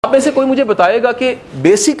आप में से कोई मुझे बताएगा कि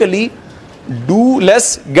basically do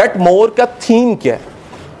less get more का थीम क्या है?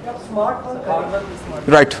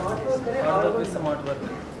 राइट,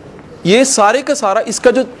 ये सारे का सारा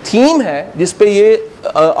इसका जो थीम है जिस पे ये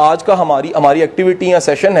आज का हमारी एक्टिविटी या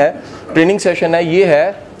सेशन है, ट्रेनिंग सेशन है, ये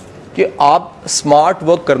है कि आप स्मार्ट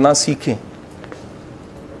वर्क करना सीखें।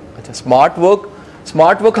 अच्छा,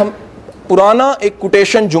 स्मार्ट वर्क हम पुराना एक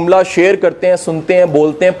कोटेशन जुमला शेयर करते हैं, सुनते हैं,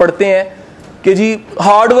 बोलते हैं, पढ़ते हैं कि जी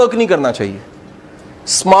हार्ड वर्क नहीं करना चाहिए,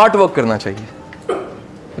 स्मार्ट वर्क करना चाहिए।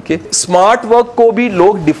 ओके, स्मार्ट वर्क को भी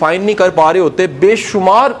लोग डिफाइन नहीं कर पा रहे होते।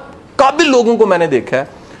 बेशुमार काबिल लोगों को मैंने देखा है,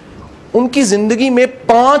 उनकी जिंदगी में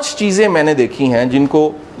 5 चीजें मैंने देखी हैं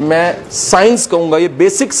जिनको मैं साइंस कहूंगा, ये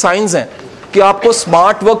बेसिक साइंस हैं कि आपको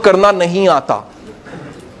स्मार्ट वर्क करना नहीं आता।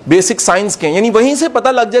 बेसिक साइंस के, यानी वहीं से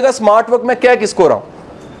पता लग जाएगा स्मार्ट वर्क में क्या किसको रहा हूं।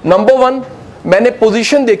 नंबर 1, मैंने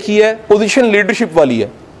पोजीशन देखी है, पोजीशन लीडरशिप वाली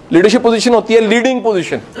है। लीडरशिप पोजीशन होती है leading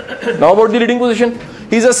position. Now about the leading position,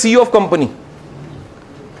 he is a CEO of company,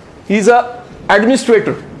 he is a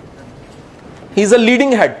administrator, he is a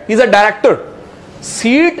leading head, he is a director.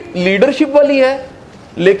 Seat leadership वाली है,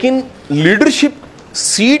 लेकिन leadership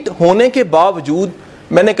seat होने के बावजूद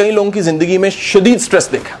मैंने कई लोगों की जिंदगी में शदीद स्ट्रेस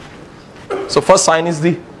देखा। So first sign is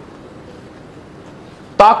the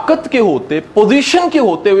ताकत के होते, पोजीशन के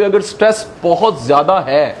होते हुए अगर स्ट्रेस बहुत ज्यादा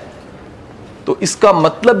है तो इसका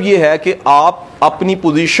मतलब यह है कि आप अपनी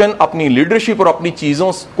पोजीशन, अपनी लीडरशिप और अपनी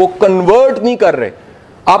चीजों को कन्वर्ट नहीं कर रहे।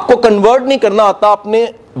 आपको कन्वर्ट नहीं करना आता अपने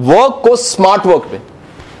वर्क को स्मार्ट वर्क पे।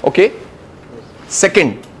 ओके,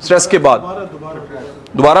 सेकंड, स्ट्रेस के बाद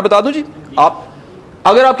दोबारा बता दूं जी, आप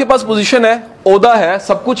अगर आपके पास पोजीशन है, ओहदा है,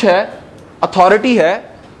 सब कुछ है, अथॉरिटी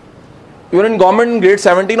है, you're in government grade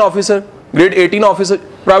 17 officer, grade 18 officer,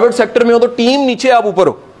 private sector में हो तो टीम नीचे, आप ऊपर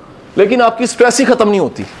हो, लेकिन आपकी स्ट्रेस ही खत्म नहीं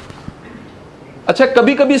होती। अच्छा,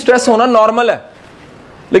 कभी कभी स्ट्रेस होना नॉर्मल है,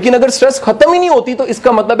 लेकिन अगर स्ट्रेस खत्म ही नहीं होती तो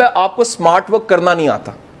इसका मतलब है आपको स्मार्ट वर्क करना नहीं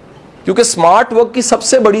आता। क्योंकि स्मार्ट वर्क की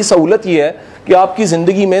सबसे बड़ी सहूलत यह है कि आपकी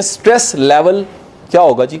जिंदगी में स्ट्रेस लेवल क्या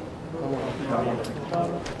होगा जी?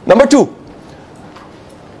 नंबर 2,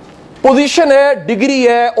 पोजीशन है, डिग्री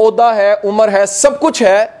है, ओहदा है, उम्र है, सब कुछ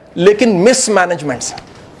है, लेकिन मिसमैनेजमेंट है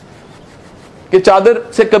कि चादर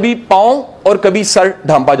से कभी पांव और कभी सर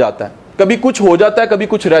ढांपा जाता है, कभी कुछ हो जाता है, कभी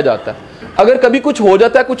कुछ रह जाता है। अगर कभी कुछ हो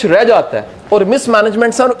जाता है, कुछ रह जाता है, और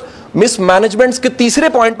मिसमैनेजमेंट्स के तीसरे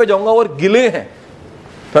पॉइंट पे जाऊंगा, और गिले हैं।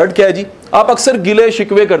 थर्ड क्या है जी? आप अक्सर गिले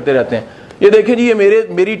शिकवे करते रहते हैं, ये देखिए जी, ये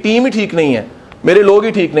मेरी टीम ही ठीक नहीं है, मेरे लोग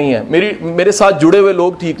ही ठीक नहीं है, मेरे साथ जुड़े हुए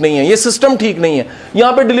लोग ठीक नहीं है, ये सिस्टम ठीक नहीं है,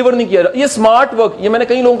 यहां पे डिलीवर नहीं किया। ये स्मार्ट वर्क, ये मैंने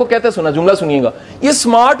कई लोगों को कहते सुना, जुमला सुनिएगा, ये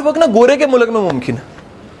स्मार्ट वर्क ना गोरे के मुल्क में मुमकिन है।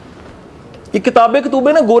 ये किताबें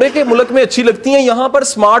कतूबें ना गोरे के मुल्क में अच्छी लगती हैं, यहां पर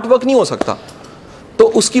स्मार्ट वर्क नहीं हो सकता। तो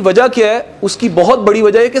उसकी वजह क्या है? उसकी बहुत बड़ी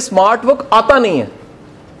वजह है कि स्मार्ट वर्क आता नहीं है।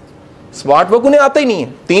 स्मार्ट वर्क उन्हें आता ही नहीं है।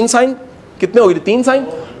 3 साइन कितने हो गए? 3 साइन,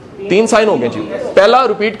 3 साइन हो गए जी। पहला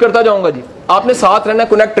रिपीट करता जाऊंगा जी, आपने साथ रहना,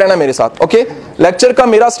 कनेक्ट रहना मेरे साथ। ओके, लेक्चर का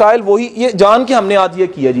मेरा स्टाइल वही, ये जान के हमने आज ये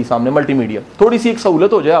किया जी, सामने मल्टीमीडिया, थोड़ी सी एक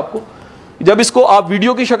सहूलत हो जाए आपको। जब इसको आप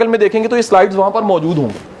वीडियो की शक्ल में देखेंगे तो ये स्लाइड्स वहां पर मौजूद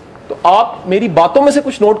होंगे, तो आप मेरी बातों में से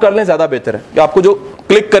कुछ नोट कर लें, ज्यादा बेहतर है कि आपको जो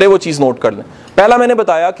क्लिक करे वो चीज नोट कर लें। पहला मैंने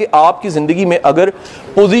बताया कि आपकी जिंदगी में अगर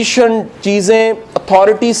पोजीशन, चीजें,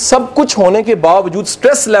 अथॉरिटी सब कुछ होने के बावजूद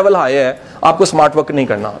स्ट्रेस लेवल हाई है, आपको स्मार्ट वर्क नहीं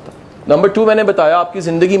करना आता। नंबर 2 मैंने बताया, आपकी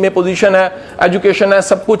जिंदगी में पोजीशन है, एजुकेशन है,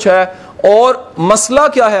 सब कुछ है, और मसला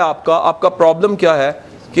क्या है आपका प्रॉब्लम क्या है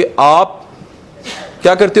कि आप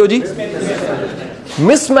क्या करते हो जी?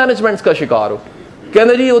 मिसमैनेजमेंट्स का शिकार हो।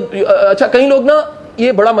 कहते जी अच्छा, कई लोग ना,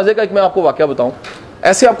 ये बड़ा मजे का एक मैं आपको वाकया बताऊं,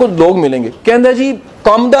 ऐसे आपको लोग मिलेंगे, कहते जी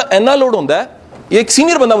कम दा इतना लोड होता है। ये एक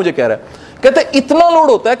सीनियर बंदा मुझे कह रहा है, कहते इतना लोड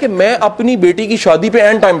होता है कि मैं अपनी बेटी की शादी पे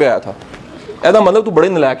एंड टाइम पे आया था। ऐसा मतलब तू बड़े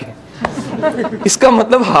नालायक है। इसका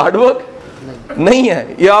मतलब हार्डवर्क नहीं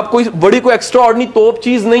है, ये आप कोई बड़ी कोई एक्स्ट्रा ऑर्डिनरी तोप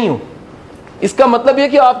चीज नहीं हो। इसका मतलब यह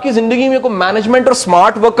कि आपकी जिंदगी में कोई मैनेजमेंट और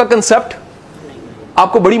स्मार्ट वर्क का कंसेप्ट।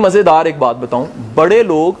 आपको बड़ी मजेदार एक बात बताऊं, बड़े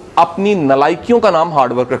लोग अपनी नलायकियों का नाम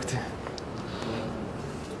हार्डवर्क रखते हैं।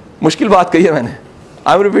 मुश्किल बात कही है मैंने,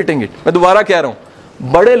 आई एम रिपीटिंग इट, मैं दोबारा कह रहा हूं,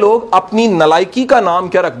 बड़े लोग अपनी नलायकी का नाम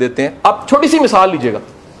क्या रख देते हैं। आप छोटी सी मिसाल लीजिएगा,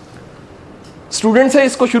 स्टूडेंट से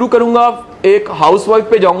इसको शुरू करूंगा, एक हाउसवाइफ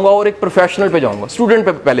पे जाऊंगा और एक प्रोफेशनल पे जाऊंगा। स्टूडेंट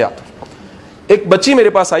पे पहले आता हूं। एक बच्ची मेरे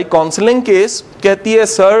पास आई, काउंसलिंग केस, कहती है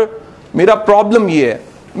सर मेरा प्रॉब्लम ये है,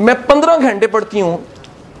 मैं 15 घंटे पढ़ती हूं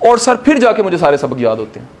और सर फिर जाके मुझे सारे सबक याद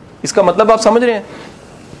होते हैं। इसका मतलब आप समझ रहे हैं,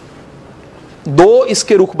 2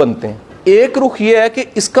 इसके रुख बनते हैं। एक रुख यह है कि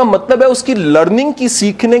इसका मतलब है उसकी लर्निंग की,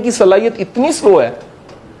 सीखने की सलाहियत इतनी स्लो है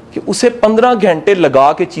कि उसे 15 घंटे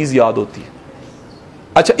लगा के चीज याद होती है।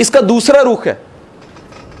 अच्छा, इसका दूसरा रुख है,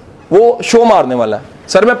 वो शो मारने वाला है,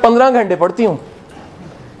 सर मैं 15 घंटे पढ़ती हूं।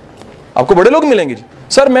 आपको बड़े लोग मिलेंगे जी,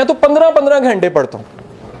 सर मैं तो 15-15 घंटे पढ़ता हूं।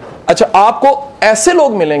 अच्छा, आपको ऐसे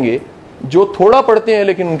लोग मिलेंगे जो थोड़ा पढ़ते हैं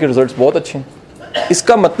लेकिन उनके रिजल्ट्स बहुत अच्छे हैं।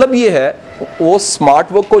 इसका मतलब ये है वो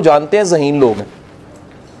स्मार्ट वर्क को जानते हैं, ज़हीन लोग हैं।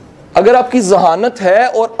 अगर आपकी जहानत है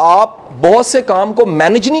और आप बहुत से काम को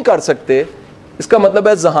मैनेज नहीं कर सकते, इसका मतलब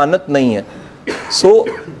है जहानत नहीं है। सो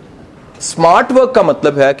स्मार्ट वर्क का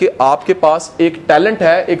मतलब है कि आपके पास एक टैलेंट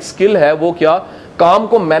है, एक स्किल है, वो क्या, काम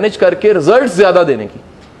को मैनेज करके रिजल्ट ज्यादा देने की।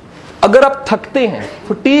 अगर आप थकते हैं,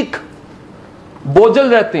 फटीक, बोझल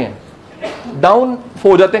रहते हैं, डाउन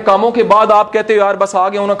हो जाते हैं कामों के बाद, आप कहते हो यार बस आ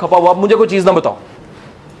गया हूं ना, खपा हुआ, आप मुझे कोई चीज ना बताओ।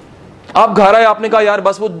 आप घर आए, आपने कहा यार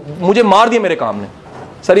बस वो मुझे मार दिया मेरे काम ने।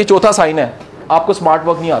 सर ये चौथा साइन है आपको स्मार्ट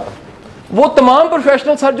वर्क नहीं आता। वो तमाम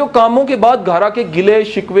प्रोफेशनल सर जो कामों के बाद घर आके गिले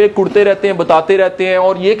शिकवे कुड़ते रहते हैं, बताते रहते हैं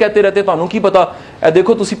और ये कहते रहते हैं तानू की पता ए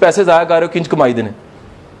देखो तुसी पैसे जाया कर रहे हो, किंच कमाई देने।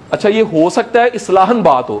 अच्छा, ये हो सकता है इस्लाहन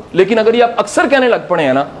बात हो, लेकिन अगर ये आप अक्सर कहने लग पड़े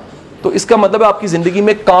हैं ना, तो इसका मतलब है आपकी जिंदगी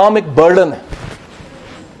में काम एक बर्डन है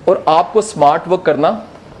और आपको स्मार्ट वर्क करना।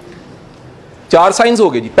 4 साइंस हो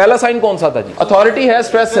गए जी। पहला साइन कौन सा था जी? अथॉरिटी है,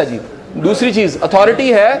 स्ट्रेस है जी। दूसरी चीज अथॉरिटी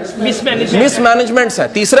है, मिसमैनेजमेंट्स है।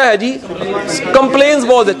 तीसरा है जी कंप्लेंट्स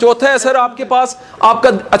बहुत है। चौथा है सर आपके पास आपका,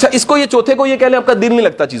 अच्छा इसको ये चौथे को ये कह लें आपका दिल नहीं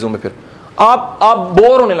लगता चीजों में, फिर आप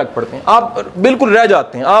बोर होने लग पड़ते हैं, आप बिल्कुल रह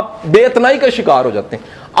जाते हैं, आप बेइतनाई का शिकार हो जाते हैं,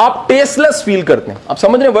 आप टेस्टलेस फील करते हैं। आप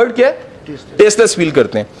समझ रहे हैं वर्ड क्या है? टेस्टलेस फील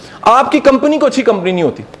करते हैं। आपकी कंपनी को अच्छी कंपनी नहीं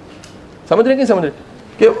होती। समझ रहे हैं कि समझ रहे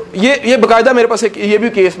कि ये बकायदा मेरे पास एक ये भी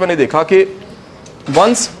केस मैंने देखा कि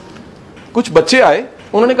वंस कुछ बच्चे आए,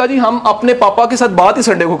 उन्होंने कहा जी हम अपने पापा के साथ बात ही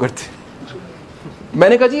संडे को करते।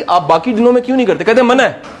 मैंने कहा जी आप बाकी दिनों में क्यों नहीं करते? कहते मना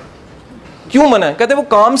है। क्यों मना है? कहते वो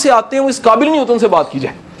काम से आते हैं, वो इस काबिल नहीं होते उनसे बात की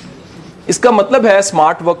जाए। इसका मतलब है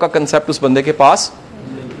स्मार्ट वर्क का कंसेप्ट उस बंदे के पास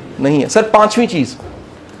नहीं है। सर 5वीं चीज,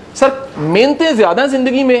 सर मेहनतें ज्यादा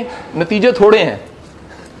जिंदगी में, नतीजे थोड़े हैं,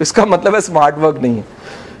 इसका मतलब है स्मार्ट वर्क नहीं है।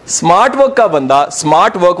 स्मार्ट वर्क का बंदा,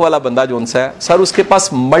 स्मार्ट वर्क वाला बंदा जो उनसे है सर, उसके पास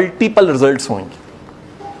मल्टीपल रिजल्ट्स होंगे।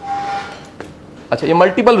 अच्छा, ये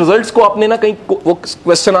मल्टीपल रिजल्ट्स को आपने ना कहीं वो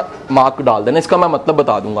क्वेश्चन मार्क डाल देना, इसका मैं मतलब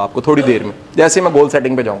बता दूंगा आपको थोड़ी देर में, जैसे मैं गोल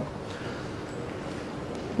सेटिंग पे जाऊंगा।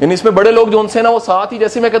 यानी इसमें बड़े लोग जो उनसे ना वो साथ ही,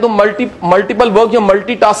 जैसे मैं कहता हूं मल्टीपल वर्क या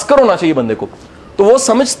मल्टीटास्कर होना चाहिए बंदे को, तो वो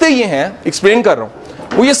समझते ये हैं, एक्सप्लेन कर रहा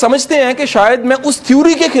हूं, वो ये समझते हैं कि शायद मैं उस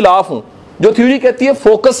थ्योरी के खिलाफ हूं जो थ्योरी कहती है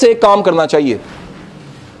फोकस से एक काम करना चाहिए।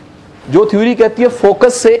 जो थ्योरी कहती है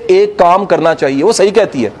फोकस से एक काम करना चाहिए, वो सही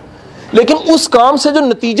कहती है, लेकिन उस काम से जो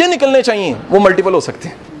नतीजे निकलने चाहिए वो मल्टीपल हो सकते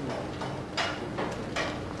हैं।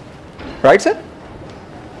 Right sir?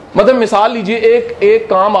 मतलब मिसाल लीजिए, एक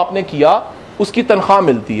काम आपने किया, उसकी तनख्वाह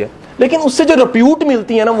मिलती है, लेकिन उससे जो रिप्यूट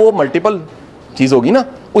मिलती है ना वो मल्टीपल चीज होगी ना।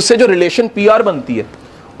 उससे जो रिलेशन पीआर बनती है,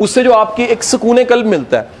 उससे जो आपकी एक सुकून कल्ब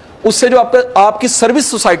मिलता है, उससे जो आपकी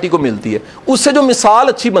सर्विस सोसाइटी को मिलती है, उससे जो मिसाल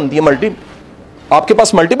अच्छी बनती है, आपके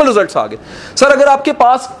पास मल्टीपल रिजल्ट्स आ गए। सर अगर आपके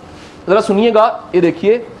पास, जरा सुनिएगा, ये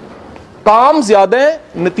देखिए, काम ज्यादा है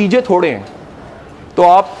नतीजे थोड़े हैं, तो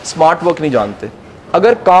आप स्मार्ट वर्क नहीं जानते।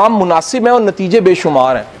 अगर काम मुनासिब है और नतीजे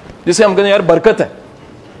बेशुमार हैं, जिसे हम कहते हैं यार बरकत है।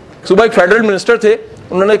 सुबह एक फेडरल मिनिस्टर थे,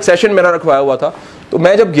 उन्होंने एक सेशन मेरा रखवाया हुआ था, तो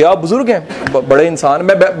मैं जब गया, बुजुर्ग हैं, बड़े इंसान,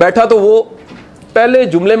 मैं बैठा तो वो पहले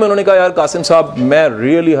जुमले में उन्होंने कहा यार कासिम साहब मैं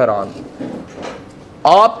रियली हैरान,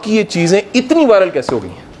 आपकी ये चीजें इतनी वायरल कैसे हो गई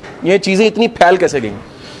हैं, ये चीजें इतनी फैल कैसे गई।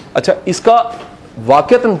 अच्छा, इसका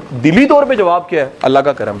वाकईतन दिली तौर पे जवाब क्या है? अल्लाह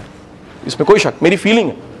का करम है, इसमें कोई शक, मेरी फीलिंग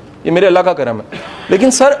है, ये मेरे अल्लाह का करम है।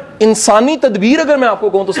 लेकिन सर इंसानी तदबीर अगर मैं आपको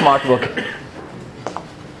कहूं तो स्मार्ट वर्क है।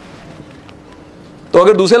 तो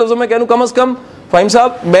अगर दूसरे लफ्जों में कह लूं, कम से कम फाहिम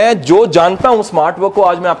साहब मैं जो जानता हूं स्मार्ट वर्क को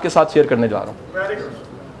आज मैं आपके साथ शेयर करने जा रहा हूं।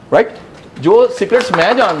 राइट? जो सीक्रेट्स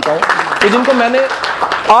मैं जानता हूं, तो जिनको मैंने,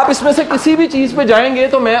 आप इसमें से किसी भी चीज पे जाएंगे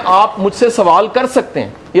तो मैं, आप मुझसे सवाल कर सकते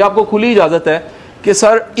हैं, ये आपको खुली इजाजत है कि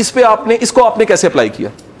सर इस पे आपने, इसको आपने कैसे अप्लाई किया।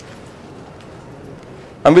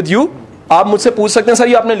 I'm with you, आप मुझसे पूछ सकते हैं सर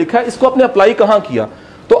ये आपने लिखा है, इसको आपने अप्लाई कहां किया,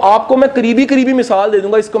 तो आपको मैं करीबी मिसाल दे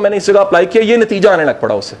दूंगा, इसको मैंने इस जगह अप्लाई किया, ये नतीजा आने लग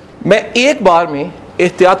पड़ा उससे। मैं एक बार में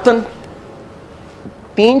एहतियातन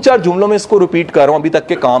 3-4 जुमलों में इसको रिपीट कर रहा हूं अभी तक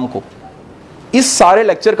के काम को। इस सारे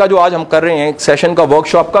लेक्चर का जो आज हम कर रहे हैं, सेशन का,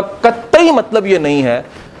 वर्कशॉप का, कतई मतलब ये नहीं है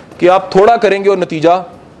कि आप थोड़ा करेंगे और नतीजा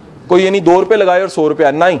कोई, यानी 2 रुपए लगाए और 100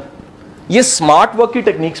 रुपए, नहीं। ये स्मार्ट वर्क की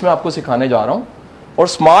टेक्निक्स में आपको सिखाने जा रहा हूं, और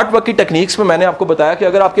स्मार्ट वर्क की टेक्निक्स में मैंने आपको बताया कि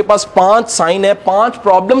अगर आपके पास 5 साइन है, 5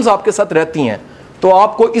 प्रॉब्लम्स आपके साथ रहती हैं, तो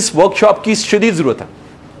आपको इस वर्कशॉप की शदीद जरूरत है।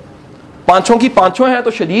 5 की 5 है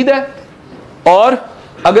तो शदीद है, और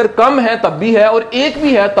अगर कम है तब भी है, और एक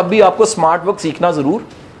भी है तब भी आपको स्मार्ट वर्क सीखना जरूर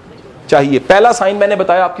चाहिए। पहला साइन मैंने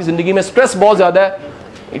बताया, आपकी जिंदगी में स्ट्रेस बहुत ज्यादा है,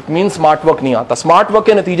 इट मीन स्मार्ट वर्क नहीं आता। स्मार्ट वर्क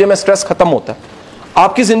के नतीजे में स्ट्रेस खत्म होता है।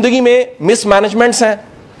 आपकी जिंदगी में मिसमैनेजमेंट्स हैं,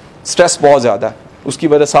 स्ट्रेस बहुत ज्यादा है, उसकी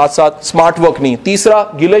वजह साथ साथ स्मार्ट वर्क नहीं। तीसरा,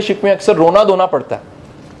 गिले शिकवे अक्सर रोना धोना पड़ता है,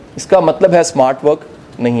 इसका मतलब है स्मार्ट वर्क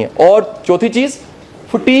नहीं है। और चौथी चीज,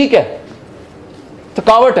 फटीक है,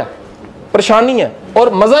 थकावट है, परेशानी है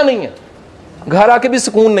और मजा नहीं है, घर आके भी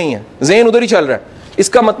सुकून नहीं है, ज़हन उधर ही चल रहा है,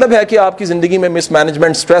 इसका मतलब है कि आपकी जिंदगी में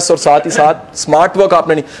मिसमैनेजमेंट, स्ट्रेस और साथ ही साथ स्मार्ट वर्क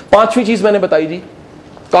आपने नहीं। पांचवी चीज मैंने बताई जी,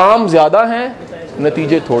 काम ज्यादा है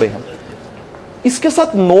नतीजे थोड़े हैं। इसके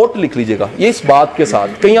साथ नोट लिख लीजिएगा, ये इस बात के साथ,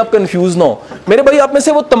 कहीं आप कंफ्यूज ना हो। मेरे भाई, आप में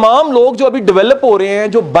से वो तमाम लोग जो अभी डेवलप हो रहे हैं,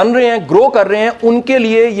 जो बन रहे हैं, ग्रो कर रहे हैं, उनके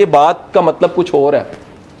लिए ये बात का मतलब कुछ और है।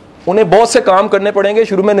 उन्हें बहुत से काम करने पड़ेंगे,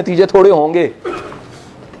 शुरू में नतीजे थोड़े होंगे,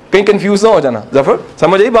 कहीं कंफ्यूज ना हो जाना। जफर,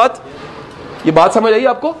 समझ आई बात? ये बात समझ आई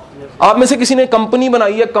आपको? आप में से किसी ने कंपनी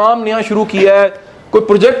बनाई है, काम नया शुरू किया है, कोई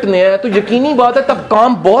प्रोजेक्ट नया है, तो यकीनी बात है तब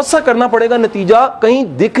काम बहुत सा करना पड़ेगा, नतीजा कहीं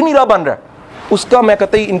दिख नहीं रहा बन रहा है, उसका मैं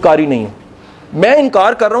कतई इनकारी नहीं हूं। मैं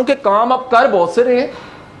इनकार कर रहा हूं कि काम आप कर बहुत से रहे हैं,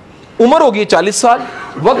 उम्र हो गई 40 साल,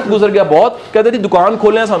 वक्त गुजर गया बहुत, कहते जी दुकान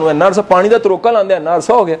खोले सानू इन्ना अरसा, पानी का तरोका लाते इन्ना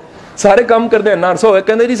अरसा हो गया, सारे काम करते इन्ना अरसा हो गया,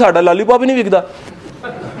 कहते जी साडा लॉलीपॉप ही नहीं विकता।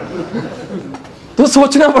 तो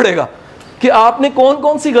सोचना पड़ेगा कि आपने कौन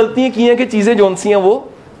कौन सी गलतियां की हैं कि चीजें जोन सी हैं वो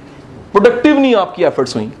प्रोडक्टिव नहीं, आपकी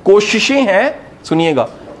एफर्ट्स हुई, कोशिशें हैं, सुनिएगा,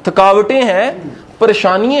 थकावटें हैं,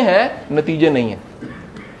 परेशानियां हैं, नतीजे नहीं है।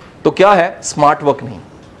 तो क्या है? स्मार्ट वर्क नहीं,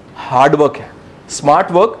 हार्ड वर्क है,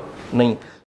 स्मार्ट वर्क नहीं।